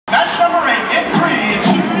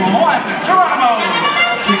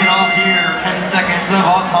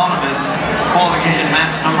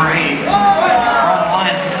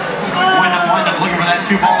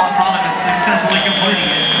Two-ball autonomous, successfully completing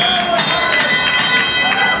it.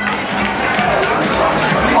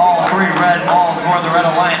 All three red balls for the Red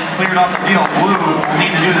Alliance cleared off the field. Blue will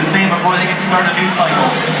need to do the same before they can start a new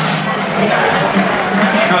cycle.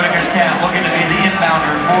 Schrodinger's cat looking to be the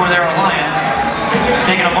inbounder for their Alliance.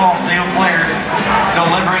 Taking a ball, single player,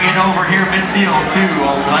 delivering it over here midfield to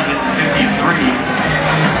 11:53.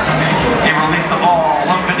 They release the ball,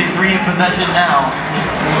 11:53 in possession now.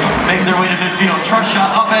 Makes their way to midfield, trust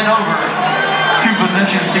shot up and over. Two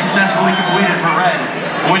possessions successfully completed for Red.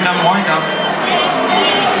 Wyndham windup,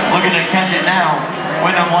 looking to catch it now.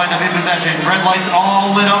 Wyndham windup in possession. Red lights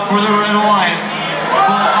all lit up for the Red Alliance.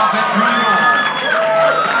 Ball up and through the goal.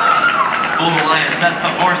 Blue Alliance, that's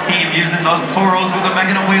the force team using those Toros with the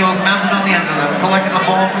mechanism wheels mounted on the ends of them, collecting the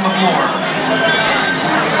ball from the floor.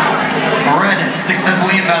 Red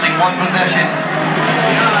successfully inbounding one possession,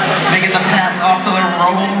 making the pass off to the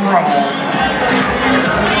Rebels.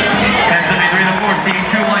 10:73 the force team,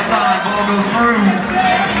 two lights on, ball goes through.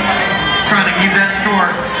 Trying to keep that score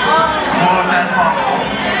close as possible.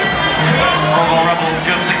 Rebels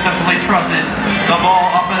just successfully trusted the ball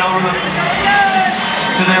up and over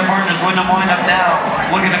to their partners. Wyndham wind up now,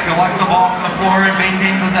 looking to collect the ball from the floor and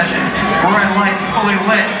maintain possession. Red lights fully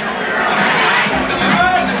lit.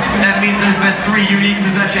 That means there's been three unique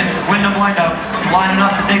possessions. Wyndham wind up, lining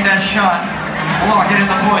up to take that shot. Lock it in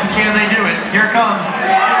the points. Can they do it? Here it comes. It's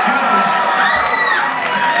good.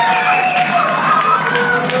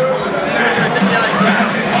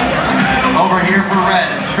 Over here for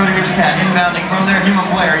Red. Schrodinger's cat inbounding from their human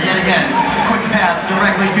player yet again. Quick pass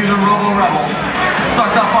directly to the Rebels.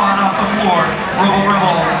 Sucked up on off the floor.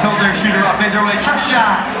 Rebels tilt their shooter up, made their way. Tough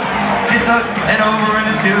shot. It's up and over and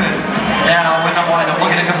it's good. Now Wyndham wind up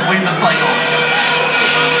looking to complete the cycle.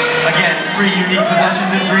 Again, three unique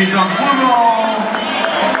possessions in three zones. Blue goal.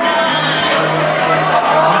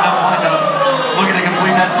 Wyndham wind up looking to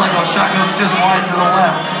complete that cycle. Shot goes just wide to the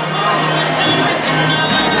left.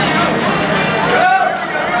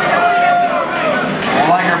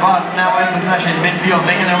 Bots now in possession, midfield,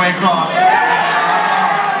 making their way across.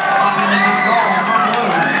 Up and into the goal for Blue.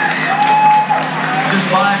 Just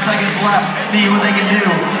 5 seconds left. See what they can do.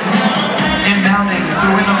 Inbounding to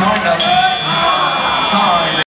win the windup.